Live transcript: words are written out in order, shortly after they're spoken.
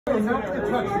We're not going to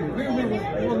touch you. We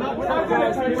will not touch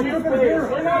you.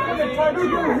 We're not going to touch you.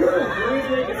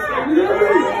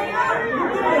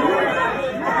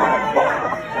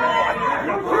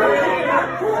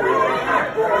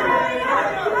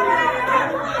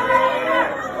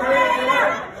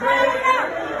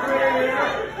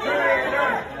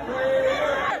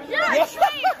 You're a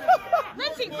traitor.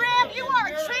 Lindsey Graham, you are a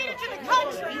traitor to the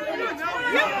country. You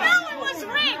know it was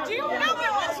rigged. You know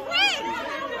it was rigged.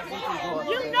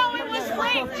 You know it was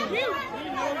rigged. You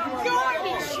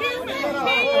garbage human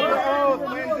being.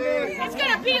 It's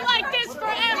going to be like this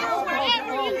forever,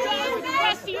 wherever you go for the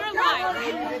rest of your life.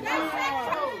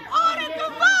 Audit the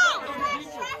vote!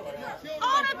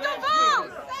 Audit the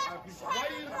vote!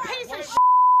 Piece of shit!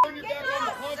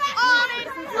 Audit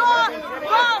the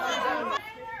vote!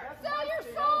 Sell your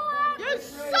soul out! You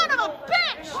son of a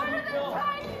bitch!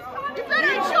 You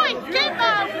better join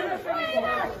Gimbo!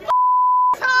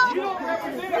 You don't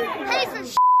represent us. Piece of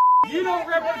shit! You don't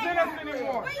represent us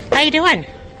anymore. How you doing?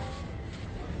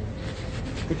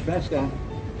 Put your mask on.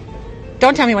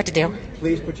 Don't tell me what to do.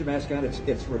 Please put your mask on.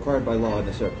 It's required by law in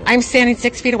this airport. I'm standing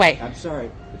 6 feet away. I'm sorry.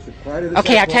 It's required in this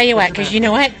Okay, I'll airport. tell you Put what, your because mask you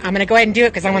know on. what? I'm going to go ahead and do it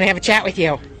because I want to have a chat with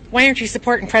you. Why aren't you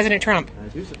supporting President Trump? I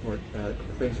do support the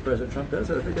things President Trump does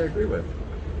that I think I agree with.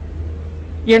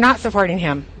 You're not supporting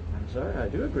him. I'm sorry. I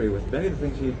do agree with many of the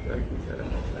things he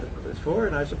is for,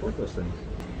 and I support those things.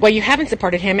 Well, you haven't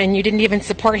supported him, and you didn't even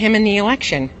support him in the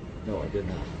election. No, I did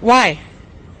not. Why?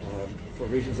 For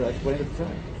reasons I explained at the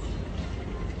time.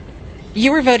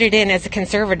 You were voted in as a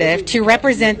conservative to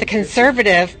represent the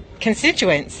conservative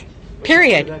constituents.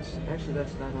 Period. Actually,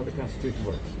 that's not how the Constitution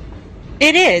works.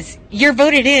 It is. You're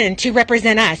voted in to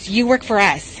represent us. You work for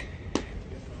us.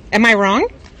 Am I wrong?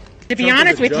 To be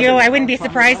honest with you, I wouldn't be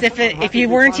surprised if you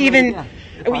weren't even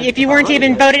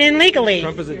voted in legally.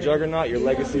 Trump is a juggernaut. Your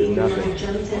legacy is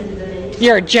nothing.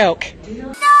 You're a joke. Know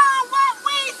what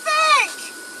we think!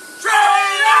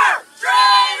 Traitor!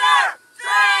 Traitor!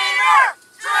 Traitor!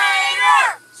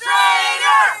 Traitor!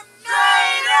 Traitor!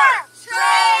 Traitor!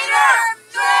 Traitor!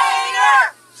 Traitor!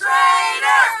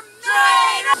 Traitor!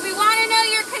 Traitor! We want to know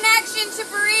your connection to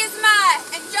Burisma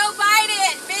and Joe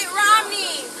Biden, Mitt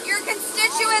Romney. Your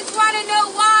constituents want to know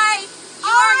why you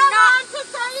are not going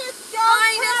to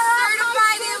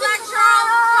certify the Electoral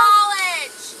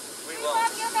College. We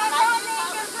love you, Mitt Romney.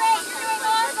 You're great. You're doing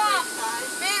awesome.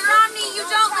 Mitt Romney, you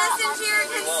don't listen to your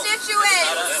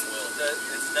constituents.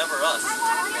 It's never us. I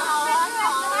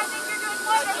think you're doing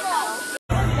wonderful.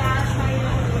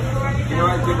 You know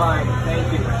what? Goodbye.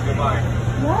 Thank you. Goodbye.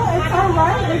 No, it's all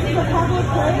right. This is a public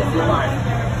place. Goodbye.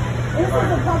 This is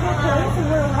a public place, and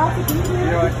we're allowed to be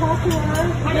here to talk to our...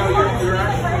 No, you're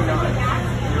actually not.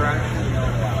 You're actually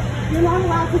not allowed. You're not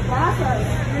allowed to gas us.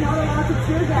 You're not allowed to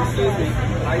tear gas us. Excuse me.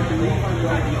 I believe I'm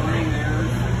one of the only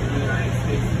mayors in the United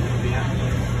States who can be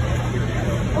here.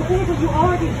 Okay, but you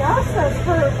already gassed us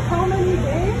for how many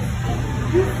days?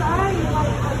 You signed like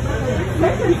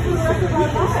restrictions for the rest of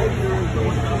our lives.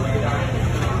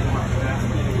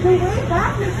 The way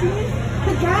back machine,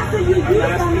 the gas that you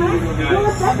use on us will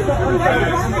affect us for the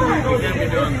rest of our lives.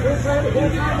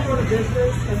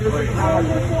 I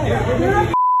understand.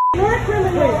 You're a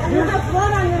criminal and you have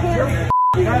blood on your hands.